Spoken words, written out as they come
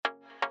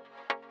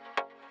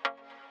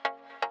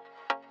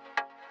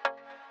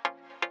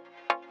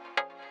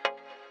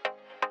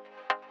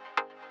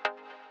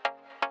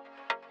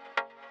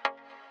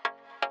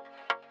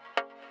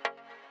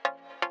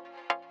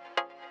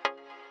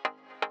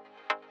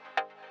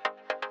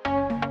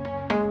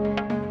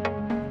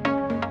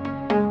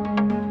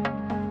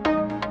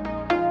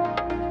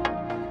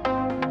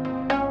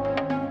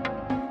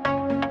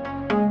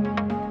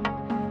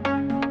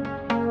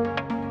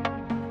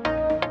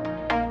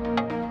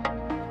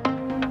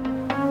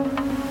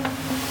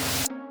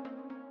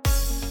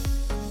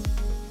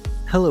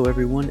Hello,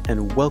 everyone,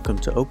 and welcome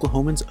to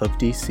Oklahomans of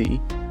DC.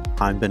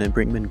 I'm Bennett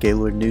Brinkman,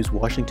 Gaylord News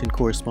Washington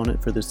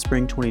correspondent for the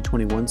spring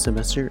 2021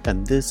 semester,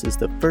 and this is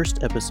the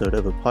first episode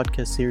of a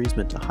podcast series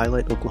meant to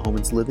highlight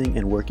Oklahomans living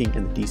and working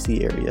in the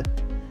DC area.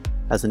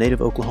 As a native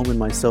Oklahoman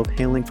myself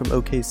hailing from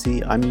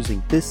OKC, I'm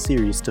using this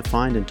series to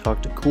find and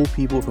talk to cool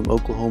people from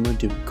Oklahoma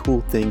doing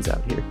cool things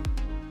out here.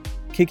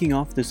 Kicking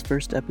off this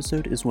first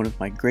episode is one of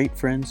my great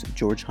friends,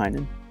 George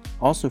Heinen.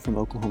 Also from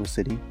Oklahoma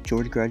City,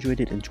 George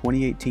graduated in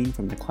 2018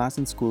 from the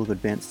Classen School of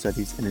Advanced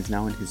Studies and is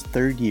now in his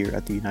third year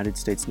at the United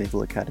States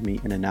Naval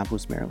Academy in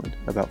Annapolis, Maryland,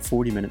 about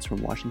 40 minutes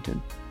from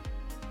Washington.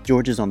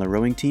 George is on the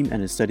rowing team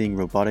and is studying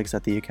robotics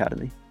at the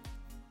academy.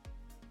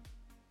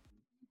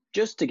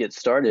 Just to get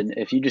started,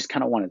 if you just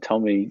kind of want to tell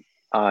me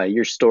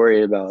your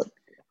story about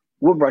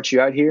what brought you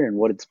out here and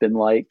what it's been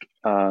like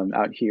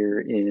out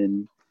here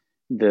in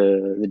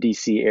the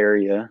DC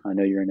area. I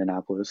know you're in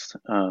Annapolis.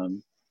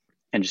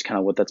 And just kind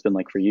of what that's been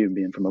like for you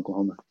being from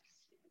Oklahoma.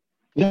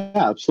 Yeah,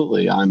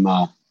 absolutely. I'm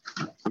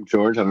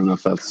George. I don't know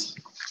if that's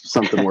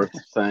something worth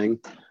saying.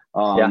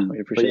 Yeah, we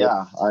appreciate it.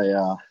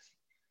 I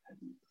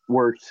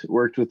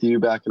worked with you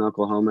back in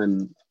Oklahoma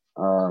and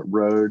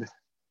rowed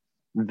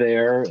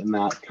there, and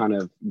that kind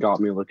of got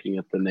me looking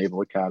at the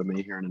Naval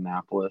Academy here in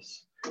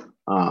Annapolis.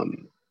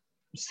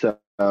 So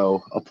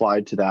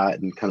applied to that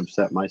and kind of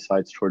set my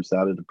sights towards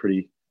that at a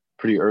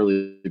pretty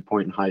early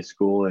point in high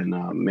school, and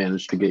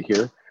managed to get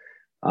here.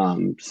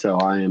 So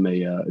I am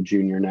a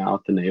junior now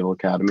at the Naval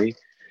Academy,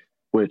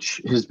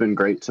 which has been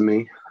great to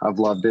me. I've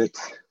loved it.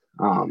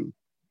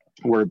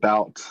 We're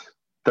about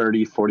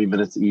 40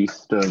 minutes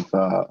east of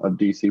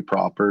DC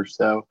proper.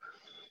 So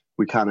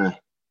we kind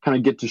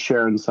of get to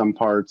share in some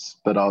parts,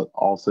 but I'll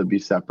also be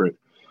separate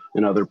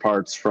in other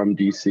parts from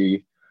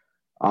DC.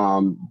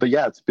 But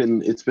yeah, it's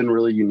been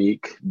really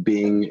unique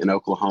being an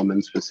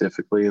Oklahoman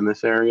specifically in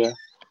this area.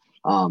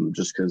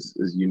 Just because,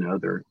 as you know,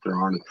 there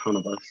aren't a ton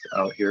of us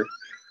out here.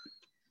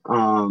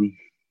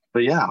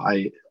 But yeah,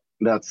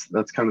 that's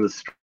kind of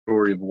the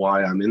story of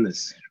why I'm in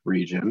this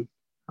region,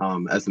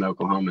 as an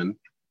Oklahoman.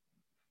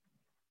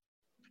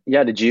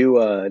 Yeah. Did you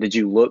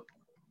look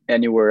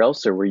anywhere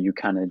else, or were you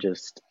kind of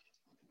just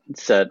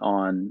set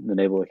on the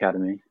Naval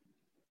Academy?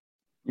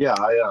 Yeah,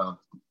 I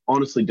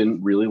honestly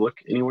didn't really look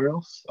anywhere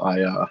else.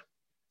 I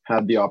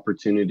had the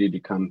opportunity to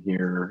come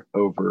here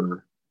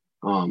over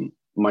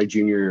my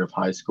junior year of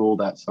high school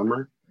that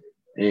summer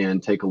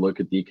and take a look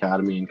at the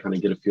academy and kind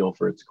of get a feel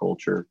for its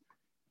culture.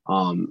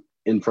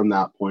 And from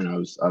that point, I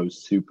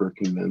was super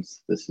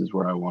convinced this is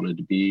where I wanted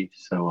to be.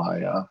 So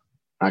I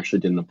actually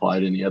didn't apply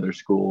to any other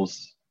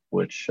schools,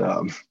 which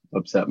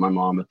upset my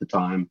mom at the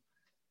time.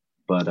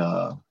 But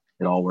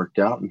it all worked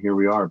out, and here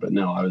we are. But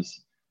no, I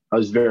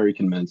was very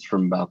convinced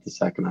from about the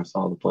second I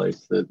saw the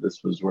place that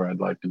this was where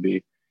I'd like to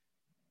be.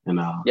 And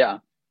yeah,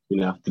 you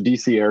know, the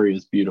DC area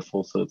is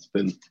beautiful, so it's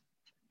been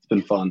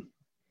fun.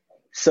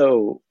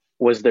 So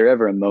was there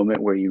ever a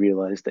moment where you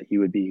realized that you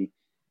would be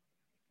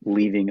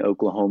leaving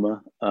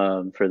Oklahoma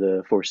for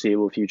the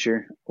foreseeable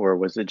future, or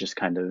was it just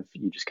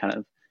you just kind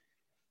of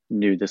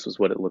knew this was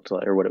what it looked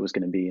like or what it was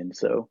going to be, and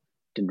so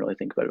didn't really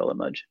think about it all that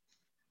much?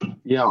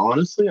 Yeah,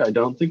 honestly, I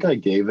don't think I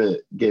gave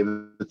it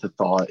the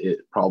thought it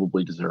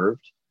probably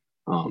deserved.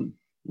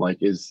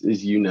 Like as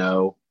you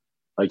know,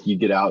 like you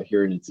get out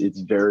here and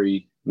it's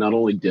very not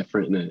only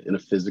different in a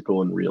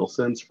physical and real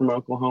sense from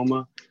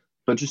Oklahoma,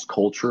 but just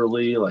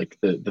culturally, like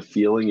the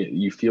feeling,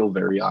 you feel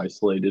very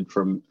isolated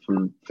from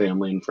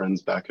family and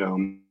friends back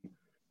home,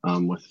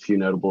 with a few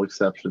notable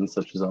exceptions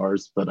such as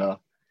ours.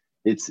 But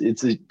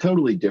it's a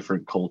totally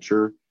different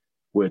culture,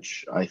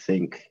 which I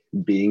think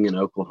being an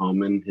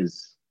Oklahoman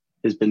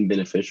has been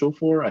beneficial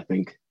for. I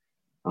think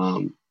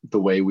the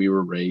way we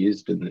were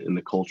raised and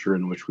the culture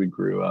in which we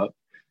grew up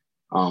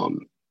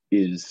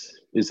is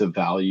a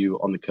value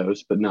on the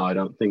coast. But no, I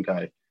don't think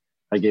I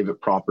gave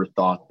it proper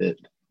thought that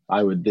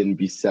I would then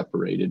be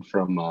separated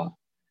from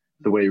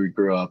the way we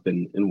grew up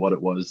and what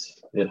it was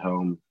at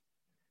home,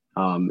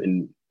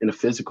 in a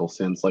physical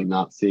sense, like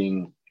not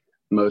seeing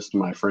most of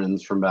my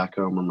friends from back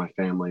home or my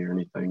family or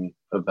anything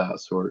of that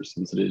sort,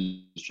 since it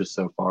is just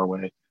so far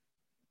away.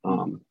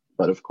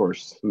 But of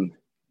course, in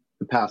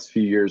the past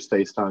few years,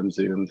 FaceTime,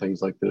 Zoom,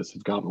 things like this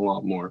have gotten a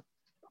lot more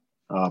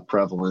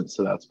prevalent.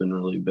 So that's been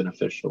really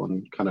beneficial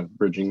and kind of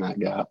bridging that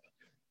gap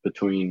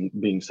between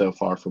being so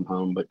far from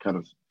home, but kind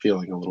of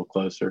feeling a little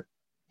closer.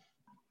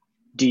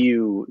 Do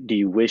you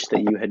wish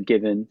that you had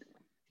given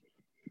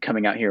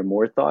coming out here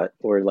more thought,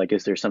 or like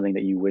is there something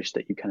that you wish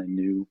that you kind of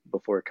knew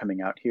before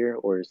coming out here,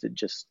 or is it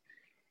just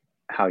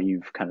how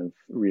you've kind of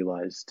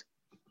realized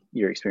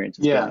your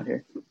experiences out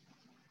here?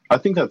 I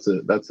think that's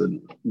a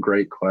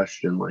great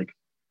question. Like,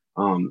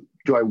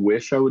 do I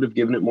wish I would have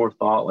given it more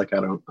thought? Like, I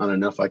don't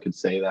know if I could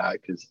say that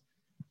because,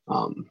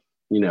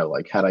 you know,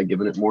 like had I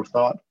given it more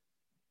thought,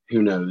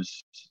 who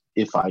knows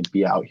if I'd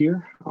be out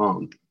here,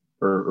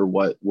 or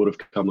what would have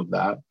come of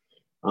that.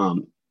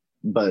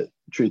 But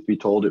truth be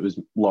told, it was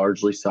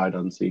largely sight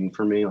unseen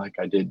for me. Like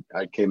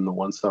I came the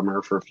one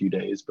summer for a few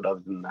days, but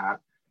other than that,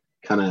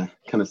 kind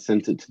of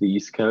sent it to the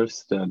East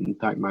Coast and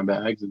packed my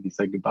bags and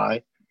said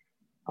goodbye.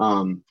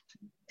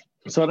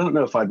 So I don't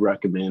know if I'd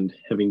recommend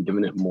having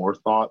given it more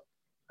thought.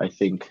 I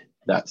think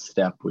that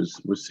step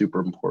was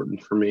super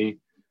important for me,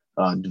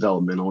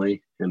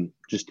 developmentally and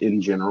just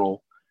in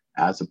general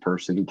as a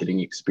person, getting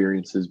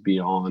experiences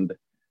beyond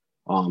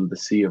the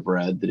sea of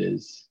red that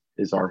is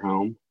our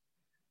home.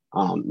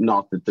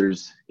 Not that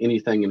there's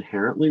anything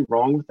inherently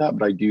wrong with that,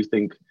 but I do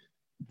think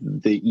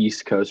the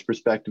East Coast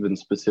perspective, and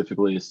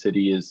specifically a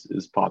city as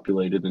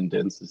populated and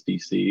dense as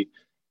DC,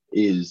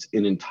 is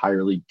an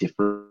entirely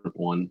different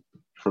one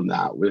from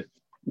that with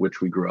which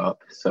we grew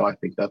up. So I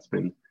think that's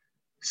been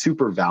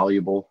super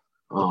valuable.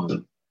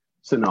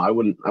 So no, I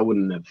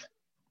wouldn't have,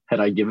 had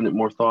I given it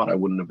more thought, I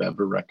wouldn't have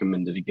ever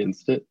recommended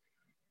against it.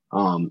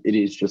 It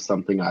is just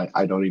something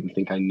I don't even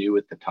think I knew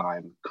at the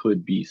time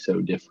could be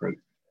so different.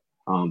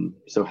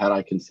 So had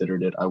I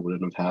considered it, I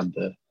wouldn't have had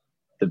the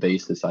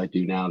basis I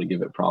do now to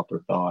give it proper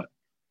thought.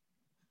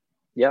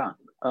 Yeah.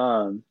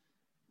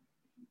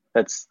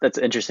 That's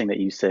interesting that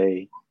you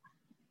say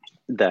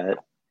that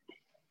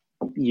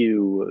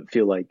you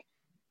feel like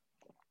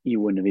you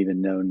wouldn't have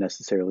even known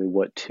necessarily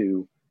what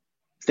to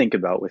think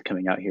about with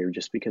coming out here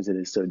just because it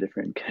is so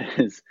different.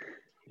 Because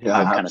Yeah,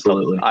 I've kind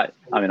absolutely. of felt,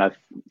 I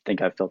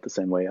think I've felt the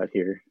same way out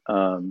here.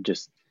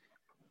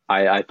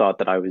 I thought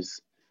that I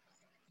was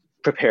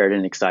prepared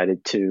and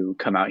excited to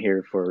come out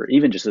here for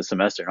even just a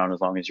semester, not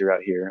as long as you're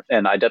out here.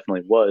 And I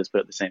definitely was,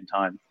 but at the same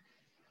time,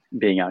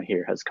 being out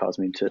here has caused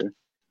me to,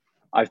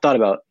 I've thought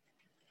about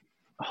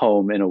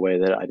home in a way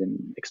that I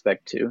didn't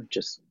expect to,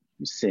 just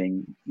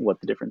seeing what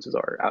the differences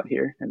are out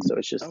here. And so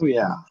it's just, Oh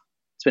yeah,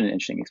 it's been an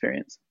interesting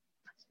experience.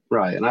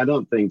 right. And I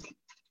don't think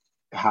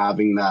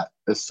having that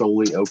a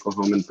solely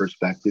Oklahoman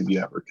perspective, you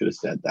ever could have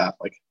said that.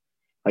 Like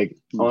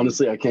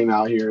honestly, I came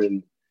out here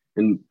and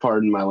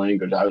pardon my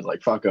language, I was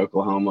like, fuck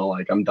Oklahoma,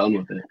 like I'm done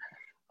with it.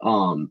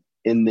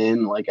 And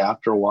then like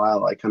after a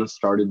while, I kind of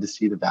started to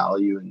see the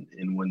value,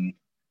 and when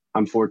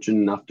I'm fortunate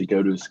enough to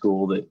go to a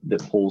school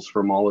that pulls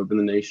from all over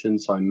the nation,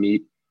 so I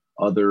meet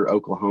other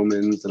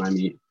Oklahomans, and I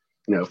meet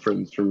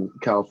friends from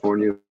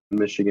California,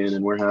 Michigan,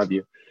 and where have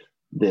you.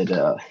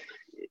 That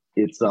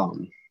it's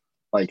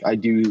like I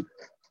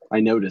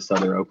notice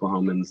other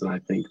Oklahomans, and I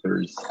think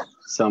there's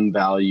some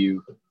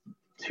value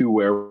to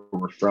where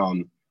we're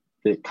from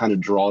that kind of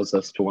draws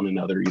us to one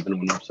another, even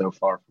when we're so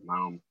far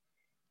from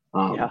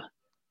home. Yeah.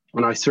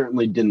 And I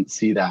certainly didn't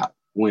see that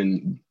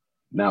when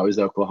that was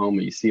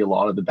Oklahoma. You see a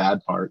lot of the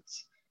bad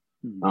parts,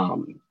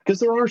 because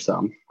there are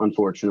some,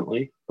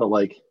 unfortunately. But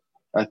like,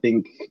 I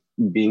think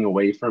being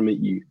away from it,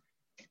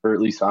 or at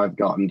least I've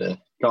gotten to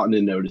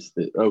notice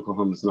that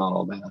Oklahoma's not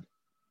all bad.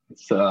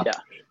 It's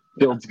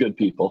builds good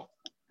people.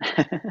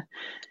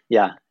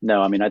 Yeah,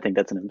 no, I mean, I think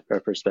that's a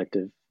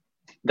perspective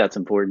that's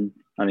important.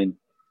 I mean,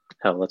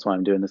 hell, that's why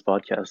I'm doing this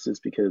podcast, is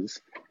because,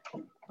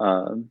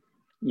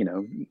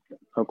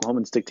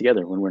 Oklahomans stick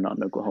together when we're not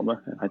in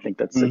Oklahoma. And I think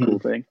that's a cool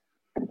thing.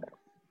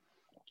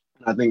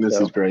 I think this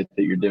is great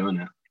that you're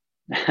doing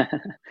it.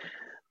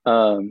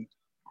 Well,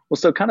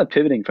 so kind of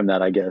pivoting from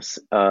that, I guess,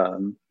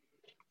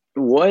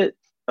 what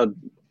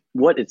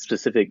its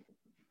specific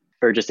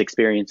or just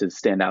experiences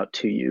stand out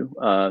to you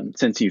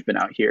since you've been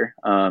out here?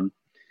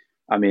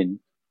 I mean,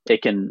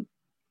 it can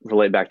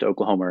relate back to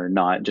Oklahoma or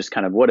not. Just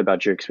kind of what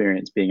about your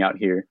experience being out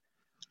here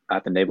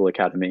at the Naval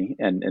Academy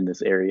and in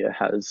this area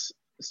has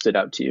stood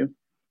out to you?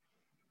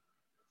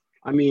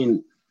 I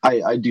mean,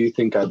 I do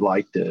think I'd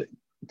like to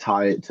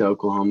tie it to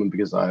Oklahoma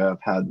because I have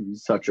had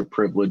such a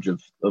privilege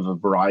of a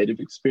variety of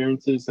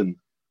experiences, and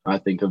I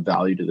think of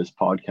value to this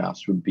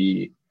podcast would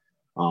be,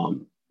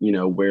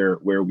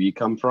 where we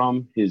come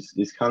from is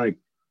kind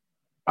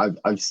of,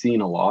 I've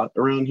seen a lot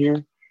around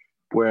here,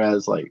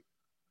 whereas like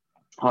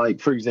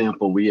for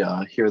example, we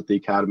here at the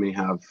Academy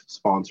have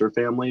sponsor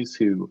families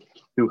who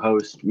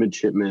host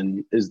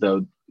midshipmen as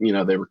though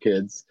they were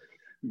kids,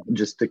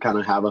 just to kind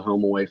of have a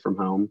home away from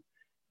home.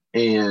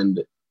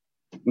 And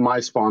my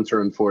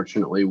sponsor,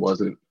 unfortunately,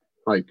 wasn't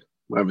like,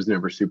 I was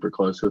never super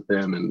close with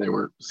them, and they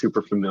weren't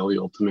super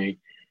familial to me.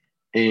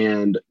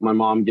 And my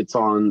mom gets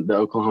on the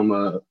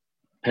Oklahoma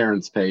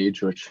parents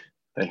page, which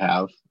they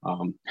have,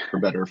 for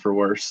better or for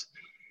worse.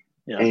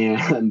 Yeah.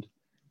 And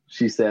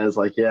she says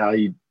like, yeah,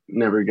 he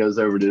never goes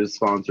over to his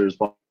sponsors,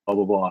 blah, blah,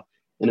 blah, blah.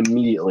 And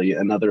immediately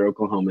another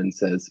Oklahoman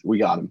says, we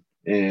got him.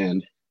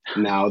 And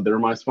now they're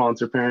my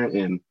sponsor parent,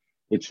 and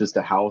it's just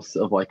a house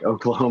of like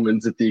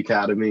Oklahomans at the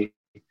Academy.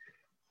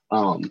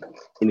 And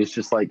it's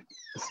just like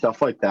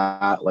stuff like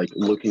that, like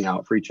looking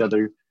out for each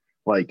other.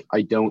 Like,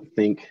 I don't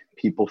think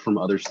people from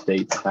other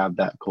states have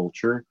that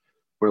culture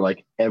where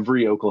like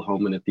every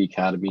Oklahoman at the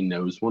Academy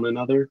knows one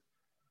another.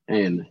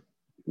 And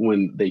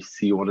when they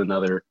see one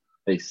another,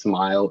 they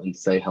smile and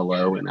say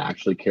hello and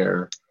actually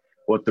care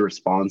what the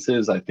response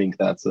is. I think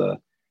that's a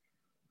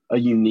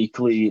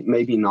uniquely,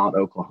 maybe not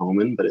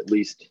Oklahoman, but at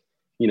least,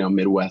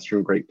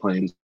 Midwestern, Great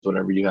Plains,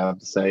 whatever you have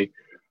to say.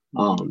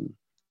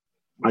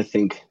 I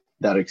think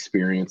that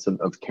experience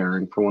of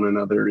caring for one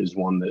another is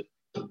one that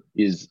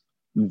is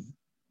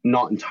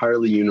not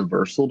entirely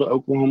universal to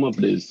Oklahoma,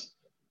 but is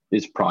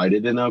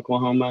prided in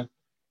Oklahoma.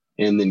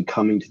 And then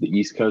coming to the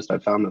East Coast, I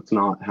found that's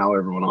not how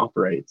everyone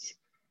operates.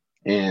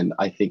 And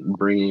I think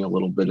bringing a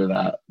little bit of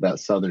that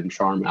Southern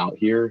charm out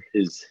here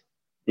is,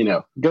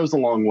 goes a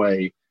long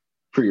way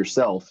for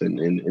yourself and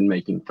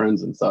making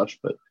friends and such.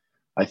 But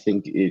I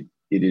think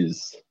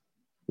it's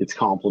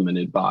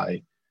complemented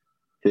by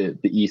the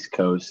East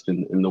Coast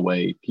and the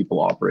way people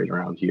operate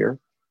around here.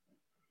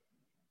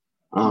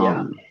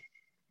 But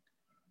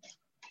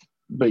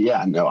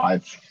yeah, no,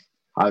 I've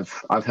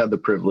had the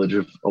privilege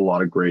of a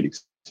lot of great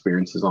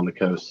experiences on the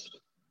coast.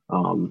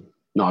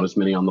 Not as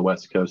many on the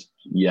West Coast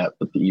yet,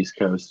 but the East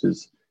Coast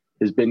has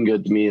been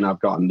good to me, and I've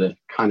gotten to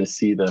kind of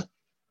see the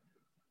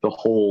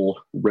whole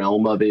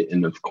realm of it.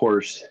 And of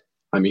course,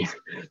 I mean,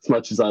 as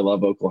much as I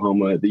love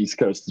Oklahoma, the East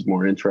Coast is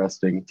more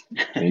interesting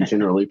and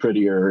generally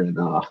prettier, and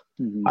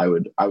I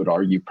would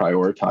argue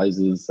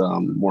prioritizes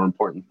more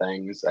important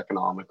things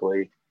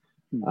economically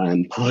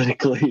and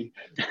politically.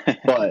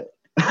 But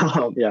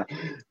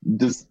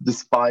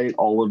despite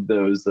all of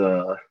those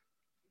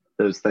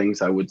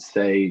things, I would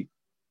say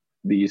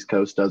the East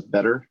Coast does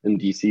better and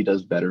DC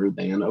does better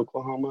than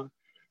Oklahoma.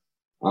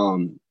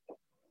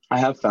 I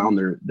have found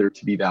there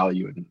to be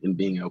value in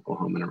being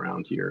Oklahoman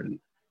around here, and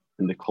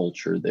the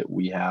culture that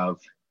we have,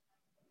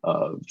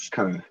 just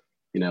kind of,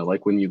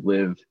 like when you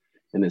live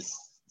in a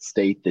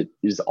state that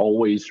is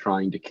always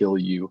trying to kill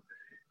you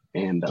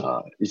and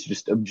is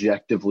just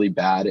objectively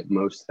bad at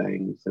most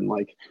things. And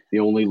like the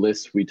only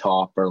lists we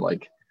top are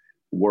like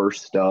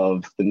worst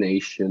of the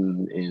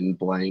nation in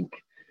blank.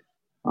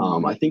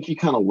 I think you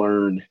kind of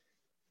learn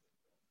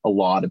a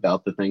lot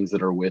about the things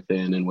that are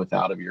within and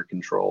without of your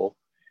control.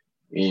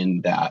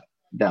 And that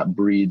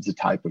breeds a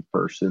type of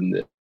person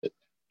that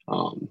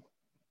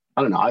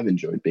I don't know, I've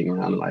enjoyed being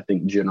around, and I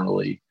think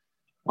generally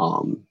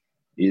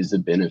is a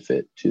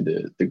benefit to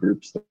the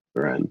groups that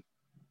we're in.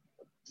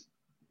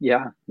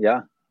 Yeah.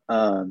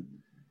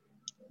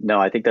 No,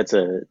 I think that's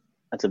a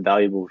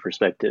valuable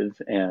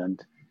perspective.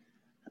 And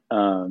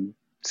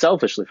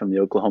selfishly, from the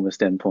Oklahoma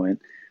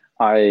standpoint,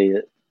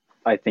 I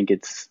think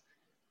it's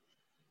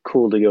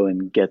cool to go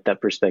and get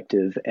that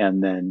perspective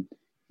and then,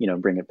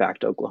 bring it back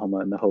to Oklahoma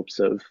in the hopes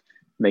of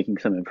making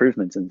some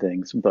improvements and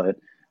things. But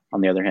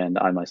on the other hand,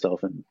 I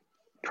myself am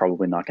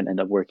probably not going to end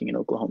up working in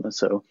Oklahoma.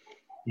 So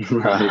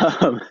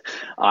right.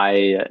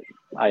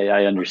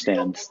 I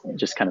understand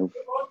just kind of,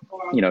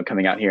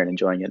 coming out here and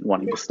enjoying it and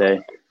wanting to stay.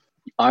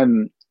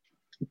 I'm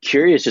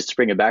curious, just to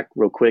bring it back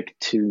real quick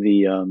to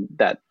the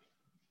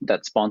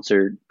that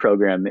sponsored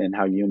program and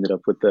how you ended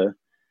up with the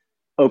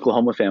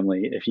Oklahoma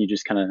family. If you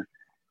just kind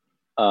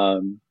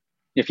of,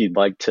 if you'd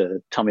like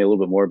to tell me a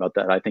little bit more about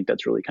that, I think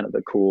that's really kind of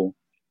a cool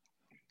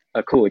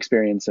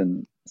experience,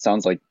 and it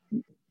sounds like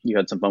you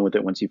had some fun with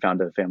it once you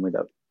found a family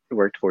that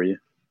worked for you.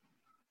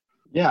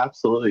 Yeah,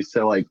 absolutely.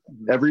 So like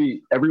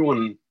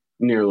everyone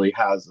nearly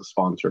has a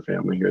sponsor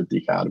family here at the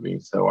Academy.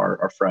 So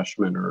our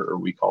freshmen, or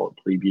we call it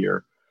plebe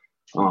year,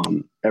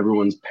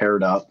 everyone's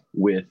paired up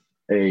with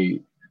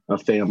a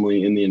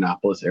family in the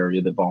Annapolis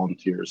area that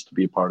volunteers to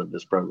be a part of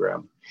this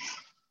program.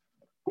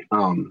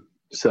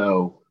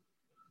 So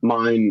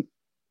my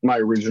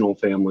original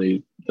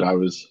family that I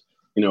was,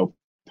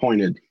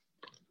 appointed,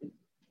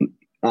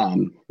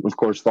 of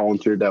course,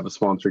 volunteered to have a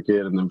sponsor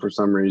kid, and then for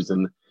some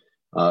reason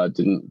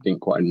didn't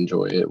quite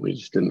enjoy it. We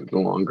just didn't get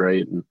along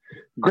great, and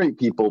great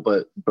people,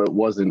 but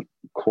wasn't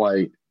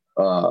quite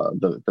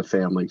the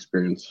family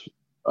experience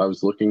I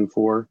was looking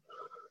for.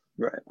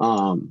 Right.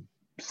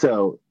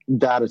 So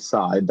that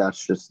aside,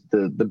 that's just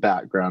the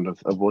background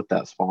of what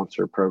that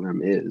sponsor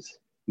program is.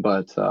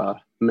 But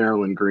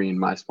Marilyn Green,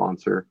 my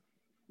sponsor,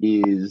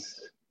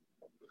 is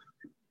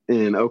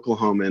an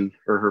Oklahoman,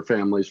 or her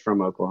family's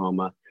from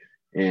Oklahoma,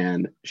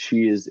 and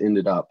she has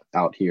ended up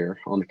out here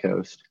on the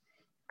coast.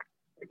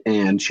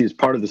 And she's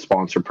part of the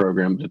sponsor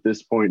program, but at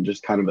this point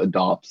just kind of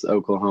adopts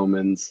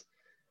Oklahomans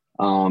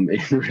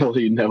and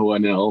really no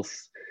one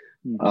else.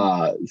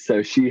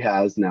 So she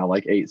has now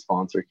like 8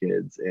 sponsor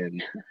kids,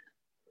 and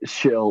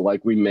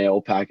we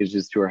mail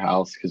packages to her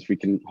house because we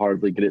can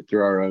hardly get it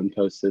through our own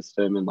post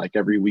system. And like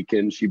every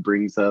weekend she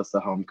brings us a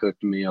home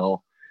cooked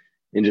meal,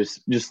 and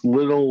just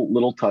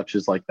little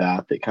touches like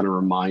that kind of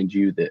remind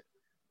you that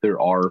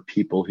there are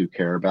people who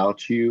care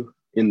about you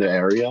in the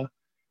area.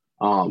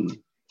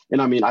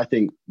 And I mean, I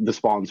think the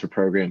sponsor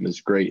program is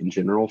great in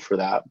general for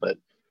that, but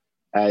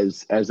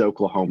as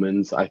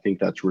Oklahomans, I think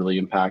that's really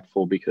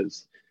impactful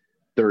because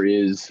there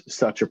is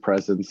such a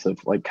presence of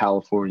like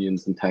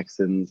Californians and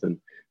Texans, and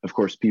of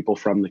course people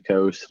from the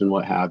coast and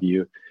what have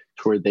you,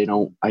 to where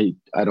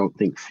I don't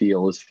think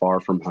feel as far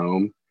from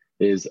home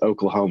as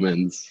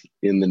Oklahomans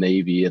in the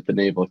Navy, at the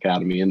Naval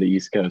Academy, in the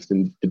East Coast,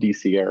 in the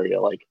DC area.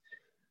 Like,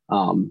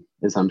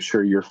 as I'm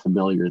sure you're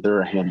familiar, there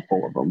are a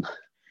handful of them.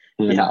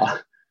 And,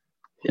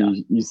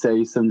 you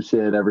say some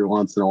shit every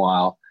once in a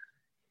while,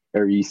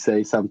 or you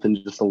say something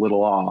just a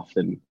little off,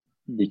 and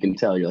you can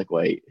tell, you're like,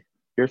 wait,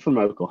 you're from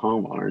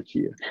Oklahoma, aren't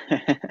you?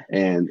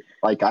 And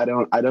like, I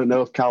don't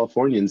know if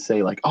Californians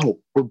say like, oh,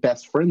 we're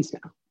best friends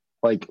now.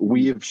 Like,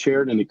 we have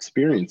shared an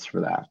experience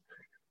for that.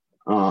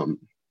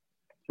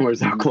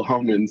 Whereas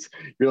Oklahomans,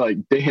 you're like,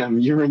 damn,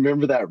 you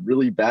remember that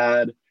really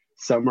bad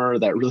summer,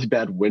 that really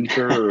bad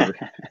winter, or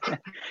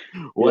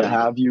what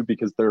have you,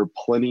 because there are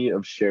plenty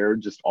of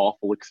shared, just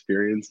awful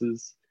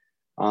experiences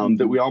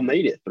that we all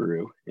made it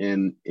through.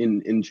 And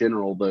in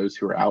general, those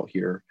who are out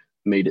here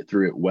made it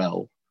through it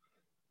well.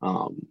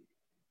 And,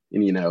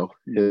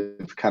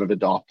 have kind of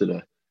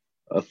adopted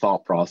a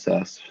thought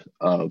process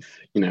of,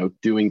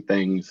 doing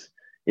things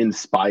in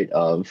spite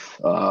of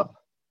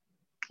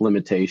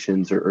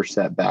limitations or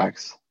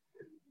setbacks,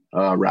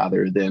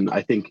 rather than,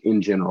 I think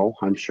in general,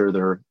 I'm sure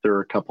there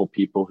are a couple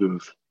people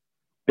who've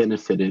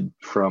benefited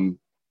from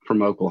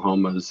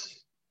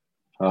Oklahoma's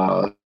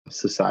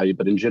society,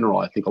 but in general,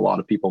 I think a lot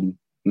of people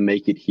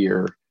make it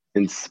here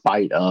in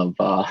spite of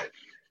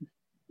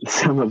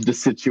some of the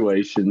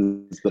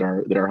situations that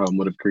our home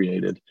would have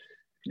created.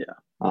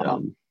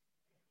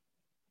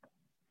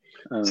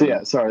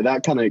 Sorry,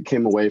 that kind of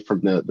came away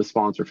from the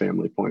sponsor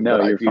family point. No,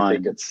 but you're I do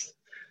fine. think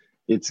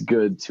it's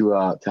good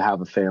to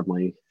have a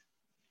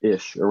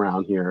family-ish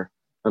around here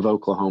of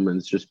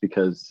Oklahomans, just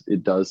because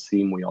it does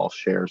seem we all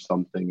share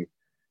something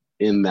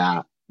in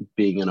that,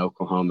 being an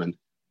Oklahoman.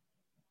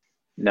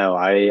 No,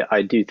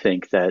 I do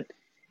think that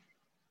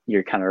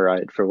you're kind of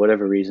right. For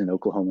whatever reason,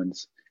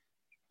 Oklahomans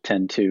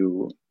tend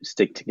to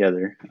stick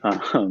together.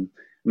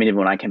 Even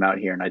when I came out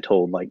here and I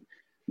told like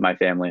my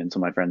family and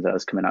some of my friends that I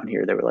was coming out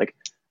here, they were like,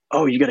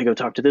 "Oh, you got to go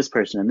talk to this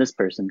person and this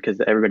person," because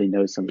everybody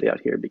knows somebody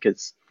out here.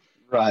 Because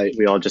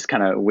we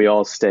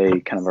all stay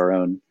kind of our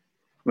own.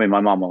 My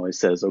mom always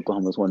says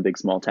Oklahoma's one big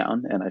small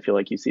town, and I feel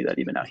like you see that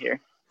even out here.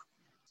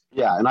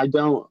 Yeah, and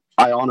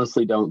I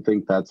honestly don't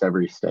think that's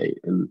every state.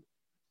 And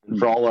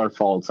for all our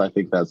faults, I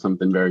think that's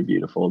something very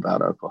beautiful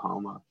about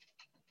Oklahoma.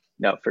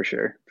 No, for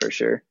sure.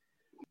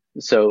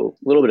 So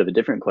a little bit of a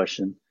different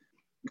question,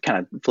 kind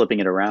of flipping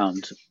it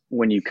around.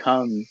 When you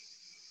come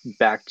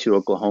back to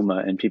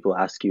Oklahoma and people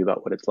ask you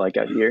about what it's like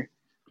out here,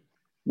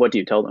 what do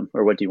you tell them,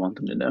 or what do you want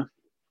them to know?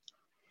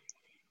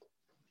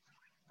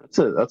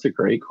 That's a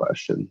great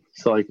question.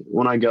 So like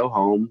when I go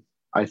home,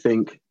 I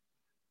think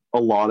a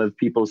lot of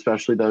people,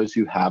 especially those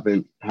who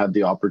haven't had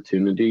the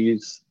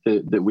opportunities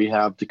that we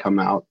have to come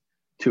out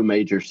to a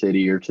major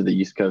city or to the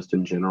East Coast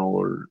in general,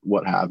 or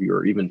what have you,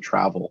 or even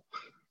travel,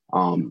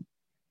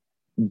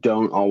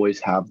 don't always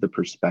have the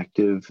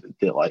perspective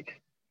that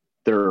like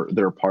there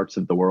are parts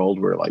of the world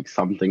where like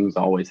something's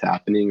always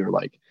happening. Or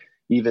like,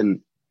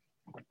 even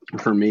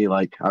for me,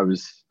 like I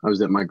was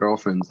at my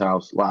girlfriend's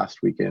house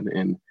last weekend,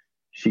 and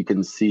she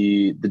can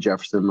see the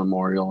Jefferson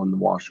Memorial and the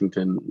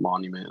Washington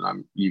Monument,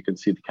 and you can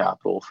see the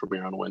Capitol from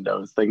your own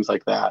windows, things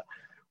like that,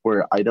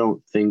 where I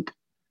don't think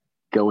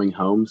going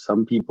home,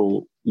 some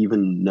people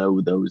even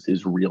know those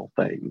is real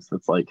things.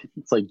 It's like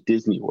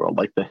Disney World,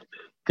 like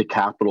the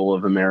capital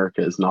of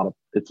America is not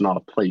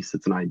a place,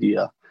 it's an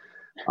idea.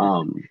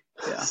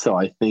 So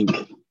I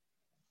think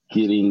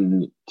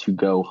getting to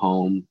go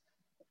home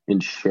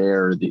and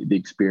share the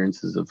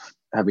experiences of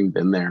having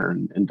been there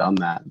and done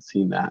that and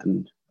seen that,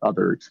 and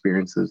other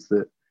experiences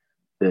that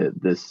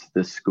this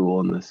school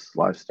and this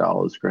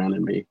lifestyle has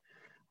granted me.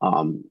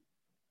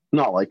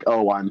 Not like,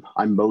 oh,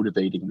 I'm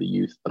motivating the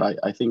youth, but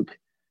I think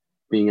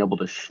being able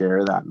to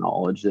share that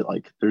knowledge that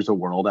like there's a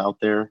world out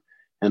there,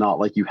 and not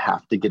like you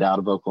have to get out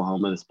of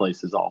Oklahoma, this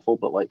place is awful,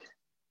 but like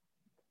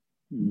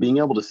being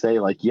able to say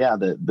like, yeah,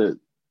 the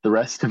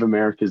rest of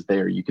America is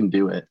there, you can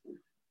do it.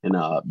 And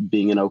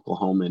being an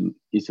Oklahoman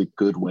is a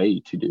good way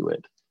to do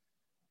it.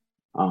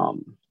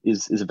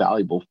 Is a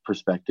valuable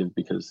perspective,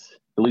 because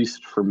at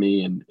least for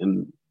me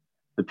and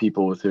the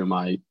people with whom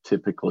I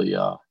typically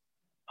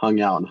hung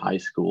out in high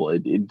school,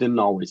 it didn't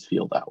always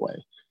feel that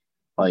way.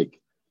 Like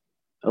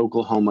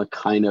Oklahoma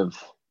kind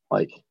of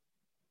like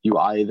you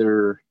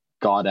either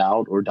got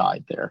out or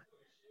died there.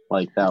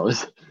 Like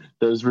those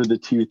were the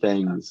two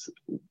things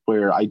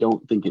where I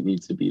don't think it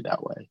needs to be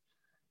that way.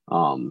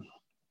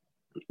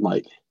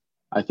 Like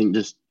I think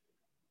just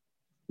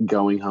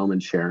going home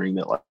and sharing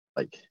that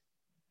like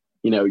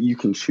you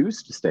can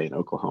choose to stay in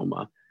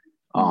Oklahoma.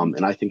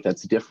 And I think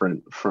that's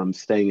different from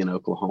staying in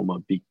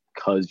Oklahoma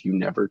because you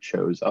never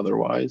chose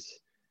otherwise.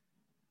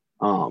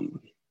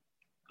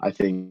 I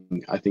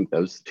think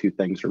those two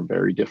things are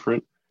very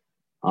different.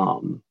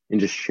 And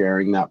just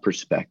sharing that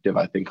perspective,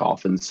 I think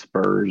often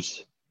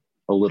spurs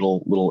a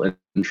little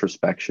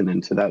introspection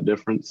into that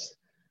difference.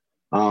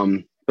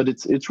 But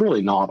it's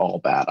really not all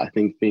bad. I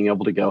think being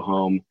able to go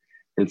home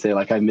and say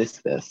like, I miss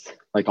this,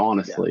 like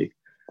honestly,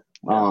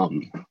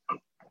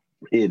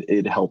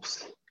 it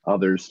helps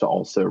others to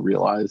also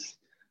realize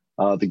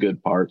the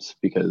good parts,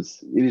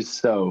 because it is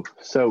so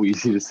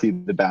easy to see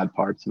the bad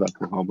parts of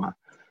Oklahoma,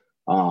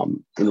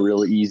 and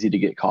really easy to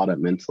get caught up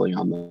mentally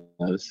on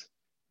those.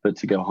 But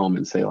to go home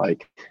and say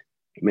like,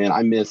 man,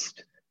 I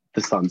missed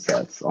the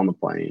sunsets on the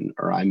plane,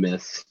 or I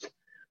missed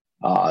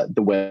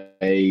the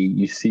way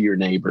you see your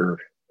neighbor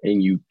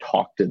and you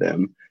talk to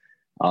them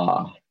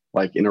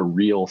like in a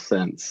real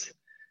sense,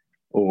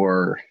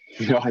 or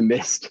I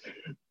missed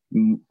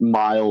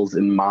miles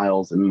and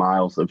miles and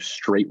miles of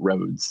straight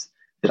roads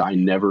that I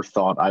never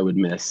thought I would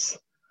miss.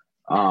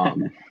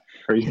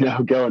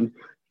 or, going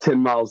 10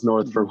 miles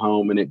north from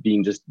home and it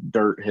being just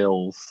dirt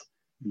hills.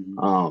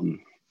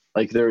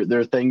 Like there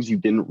are things you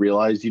didn't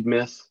realize you'd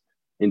miss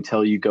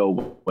until you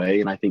go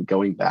away. And I think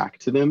going back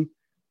to them,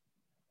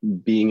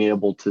 being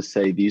able to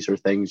say, these are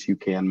things you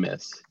can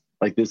miss.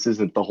 Like, this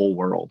isn't the whole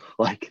world.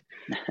 Like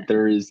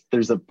there's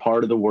a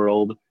part of the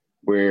world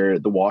where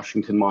the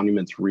Washington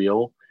Monument's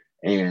real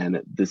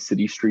and the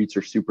city streets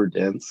are super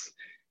dense,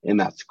 and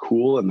that's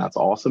cool and that's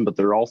awesome. But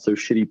there are also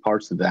shitty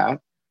parts of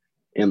that.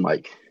 And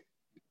like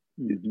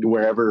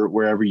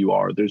wherever you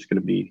are, there's going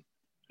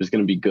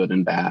to be good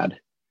and bad.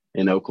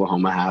 And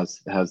Oklahoma has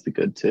the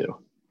good too.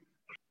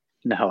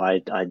 No,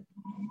 I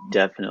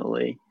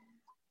definitely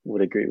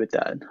would agree with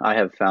that. I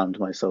have found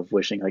myself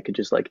wishing I could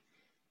just like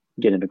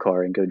get in a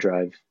car and go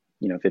drive,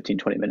 15,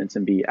 20 minutes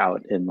and be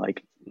out in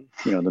like,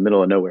 the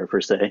middle of nowhere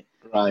per se.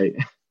 Right.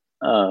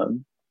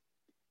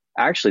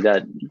 Actually,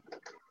 that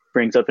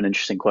brings up an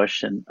interesting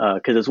question,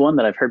 because it's one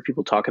that I've heard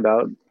people talk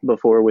about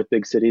before with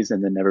big cities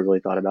and then never really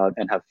thought about,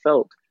 and have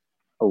felt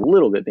a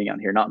little bit being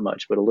out here, not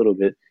much, but a little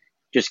bit,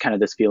 just kind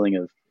of this feeling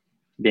of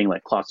being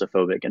like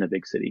claustrophobic in a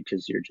big city,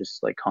 because you're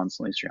just like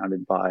constantly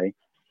surrounded by,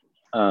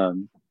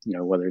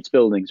 whether it's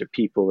buildings or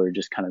people or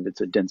just kind of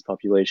it's a dense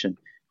population,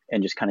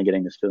 and just kind of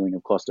getting this feeling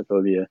of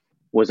claustrophobia.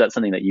 Was that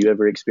something that you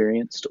ever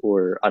experienced?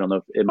 Or I don't know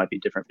if it might be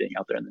different being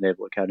out there in the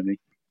Naval Academy.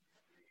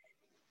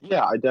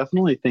 Yeah, I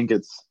definitely think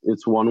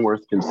it's one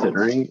worth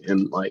considering.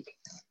 And like,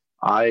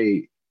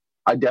 I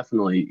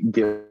definitely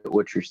get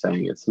what you're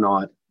saying. It's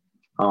not,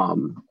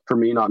 for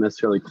me, not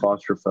necessarily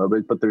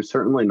claustrophobic, but there's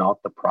certainly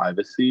not the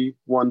privacy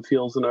one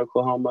feels in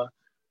Oklahoma,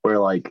 where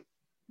like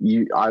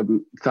I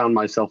found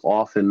myself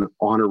often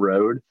on a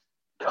road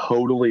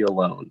totally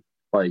alone,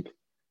 like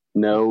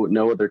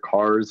no other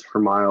cars for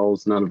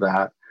miles, none of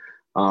that,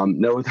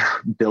 no other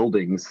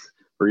buildings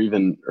or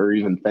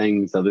even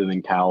things other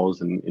than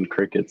cows and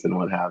crickets and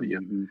what have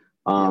you.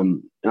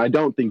 And I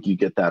don't think you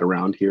get that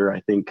around here. I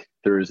think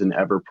there is an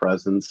ever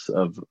presence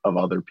of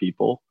other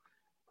people,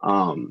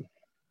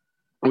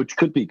 which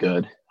could be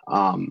good.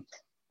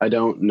 I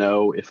don't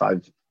know if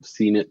I've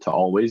seen it to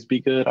always be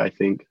good. I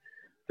think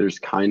there's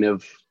kind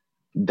of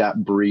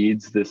that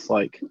breeds this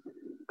like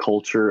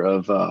culture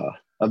of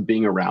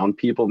being around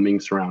people,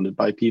 being surrounded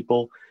by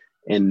people,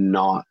 and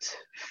not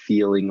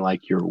feeling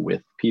like you're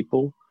with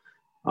people,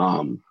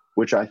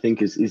 which I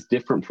think is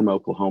different from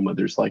Oklahoma.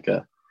 There's like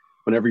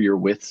whenever you're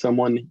with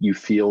someone, you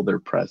feel their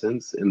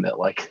presence, and that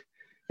like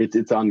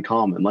it's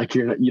uncommon. Like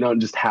you don't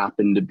just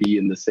happen to be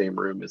in the same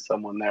room as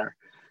someone there.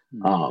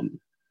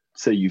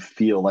 So you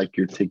feel like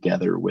you're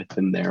together with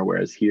them there.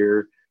 Whereas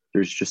here,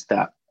 there's just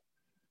that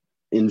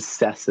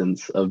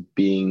incessance of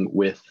being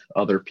with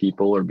other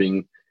people or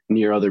being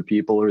near other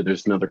people, or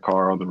there's another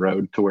car on the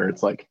road, to where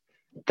it's like,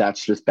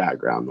 that's just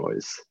background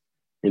noise.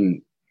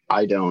 And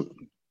I don't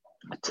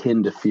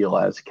tend to feel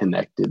as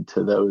connected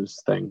to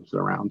those things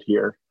around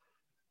here.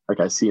 Like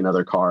I see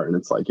another car and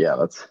it's like, yeah,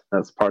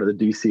 that's part of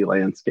the DC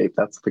landscape.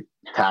 That's the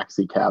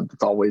taxi cab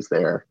that's always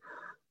there.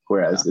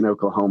 Whereas in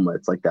Oklahoma,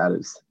 it's like that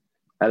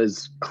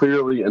is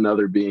clearly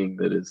another being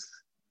that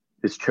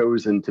is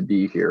chosen to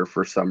be here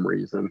for some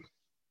reason.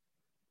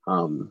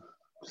 So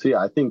yeah,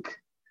 I think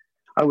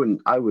I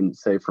wouldn't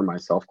say for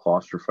myself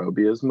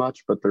claustrophobia as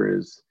much, but there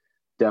is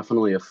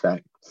definitely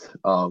effects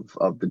of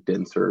the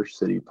denser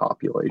city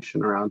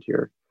population around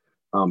here,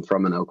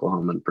 from an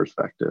Oklahoman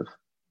perspective.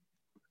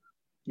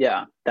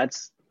 Yeah,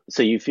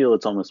 so you feel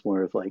it's almost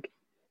more of like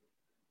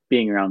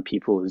being around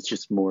people is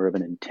just more of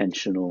an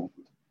intentional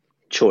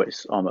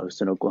choice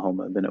almost in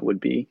Oklahoma than it would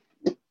be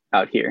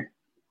out here.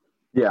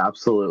 Yeah,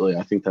 absolutely.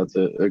 I think that's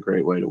a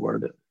great way to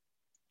word it.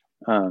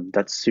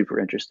 That's super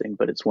interesting,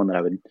 but it's one that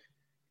I would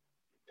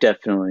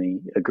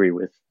definitely agree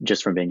with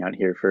just from being out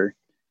here for,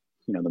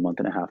 the month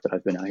and a half that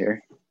I've been out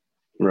here.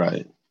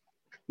 Right.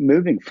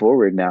 Moving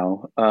forward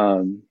now,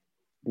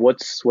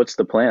 what's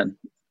the plan?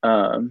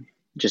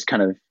 Just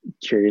kind of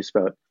curious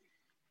about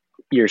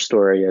your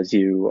story as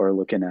you are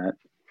looking at,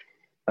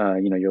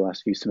 your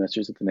last few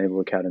semesters at the Naval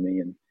Academy.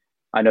 And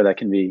I know that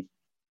can be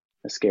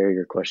a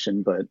scarier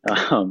question, but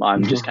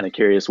I'm just kind of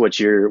curious what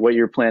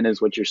your plan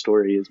is, what your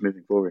story is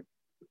moving forward.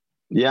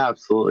 Yeah,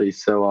 absolutely.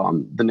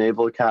 So the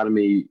Naval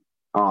Academy,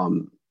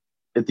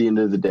 at the end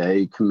of the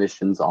day,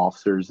 commissions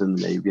officers in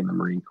the Navy and the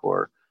Marine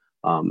Corps.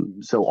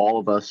 So all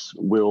of us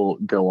will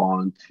go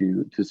on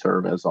to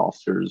serve as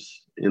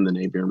officers in the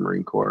Navy or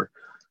Marine Corps.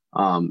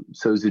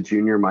 So as a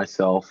junior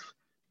myself,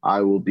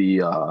 I'll be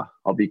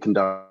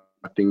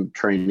conducting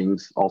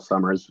trainings all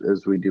summer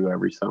as we do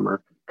every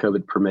summer,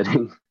 COVID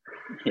permitting.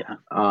 Yeah.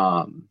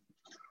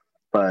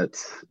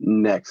 But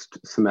next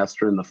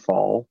semester in the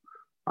fall,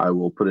 I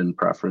will put in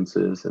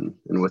preferences, and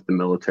with the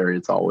military,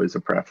 it's always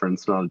a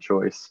preference, not a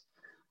choice.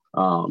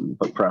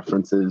 But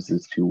preferences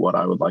as to what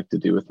I would like to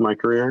do with my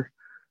career.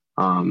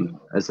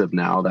 As of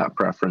now, that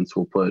preference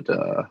will put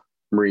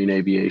Marine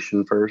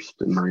aviation first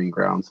and Marine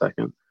ground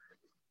second.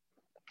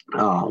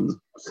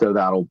 So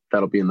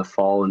that'll be in the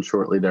fall, and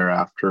shortly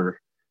thereafter,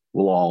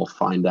 we'll all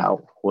find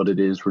out what it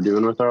is we're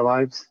doing with our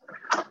lives.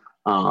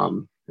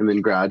 And and then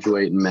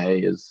graduate in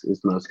May, as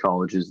most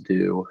colleges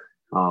do.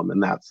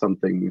 And that's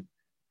something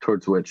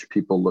towards which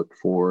people look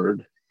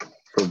forward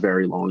for a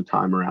very long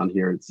time around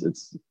here.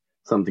 It's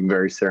something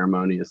very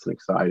ceremonious and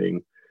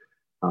exciting.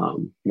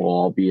 We'll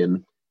all be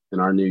in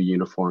our new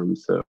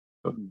uniforms. So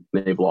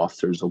naval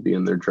officers will be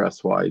in their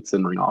dress whites,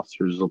 and Marine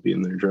officers will be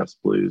in their dress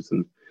blues,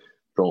 and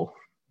they'll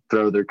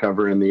throw their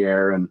cover in the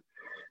air and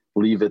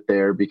leave it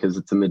there because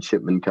it's a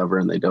midshipman cover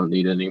and they don't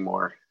need it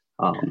anymore.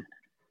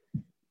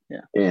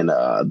 And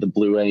the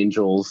Blue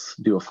Angels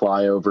do a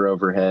flyover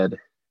overhead,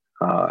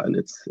 and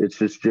it's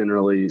just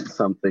generally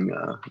something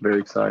very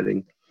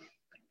exciting.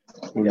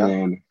 And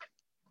then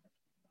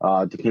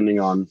depending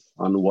on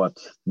what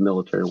the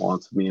military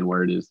wants of me and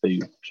where it is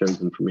they've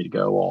chosen for me to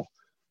go, I'll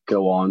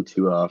go on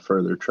to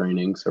further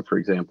training. So for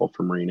example,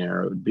 for Marine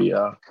Air, it would be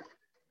a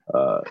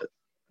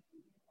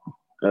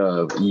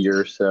year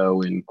or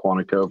so in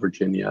Quantico,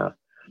 Virginia,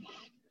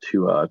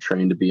 to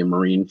train to be a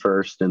Marine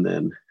first, and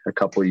then a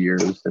couple of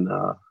years in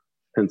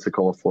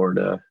Pensacola,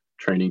 Florida,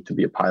 training to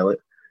be a pilot,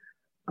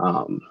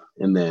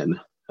 and then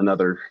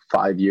another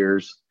 5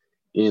 years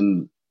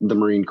in the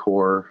Marine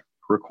Corps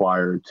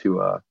required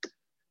to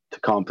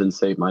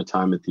compensate my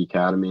time at the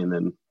academy, and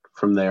then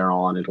from there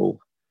on, it'll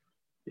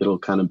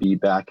kind of be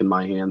back in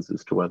my hands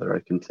as to whether I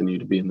continue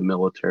to be in the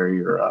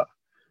military or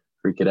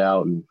get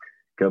out and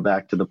go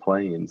back to the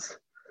planes.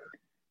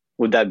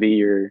 Would that be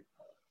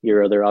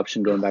your other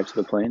option, going back to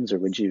the planes, or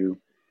would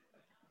you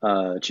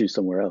choose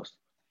somewhere else?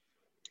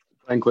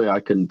 Frankly, I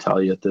couldn't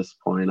tell you at this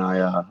point.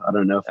 I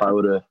don't know if I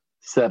would have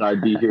said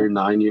I'd be here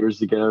 9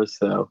 years ago.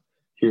 So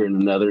here in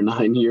another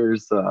 9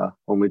 years,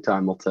 only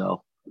time will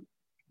tell.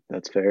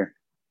 That's fair.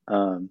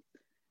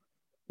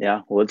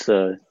 Yeah, well, it's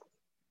a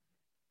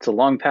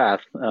long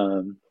path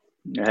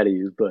ahead of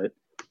you, but it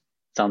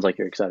sounds like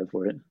you're excited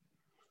for it.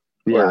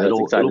 Yeah, as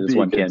excited as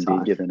one can time.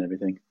 be given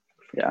everything.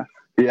 Yeah.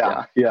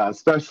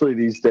 Especially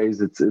these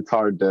days, it's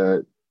hard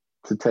to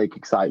take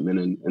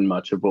excitement in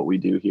much of what we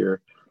do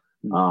here,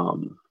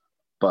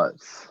 but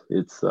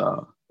it's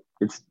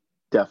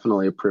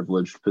definitely a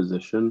privileged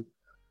position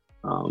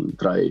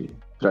that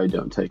I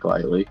don't take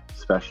lightly,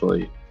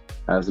 especially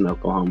as an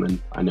Oklahoman.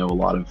 I know a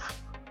lot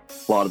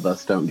of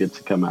us don't get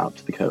to come out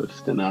to the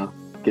coast and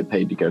get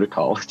paid to go to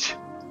college.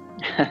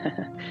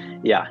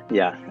 Yeah.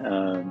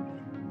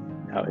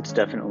 No, it's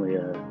definitely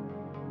a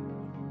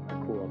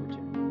cool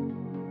opportunity.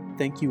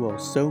 Thank you all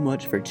so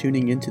much for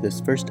tuning into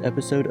this first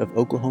episode of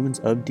Oklahomans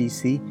of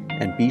DC,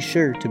 and be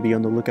sure to be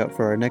on the lookout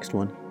for our next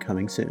one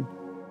coming soon.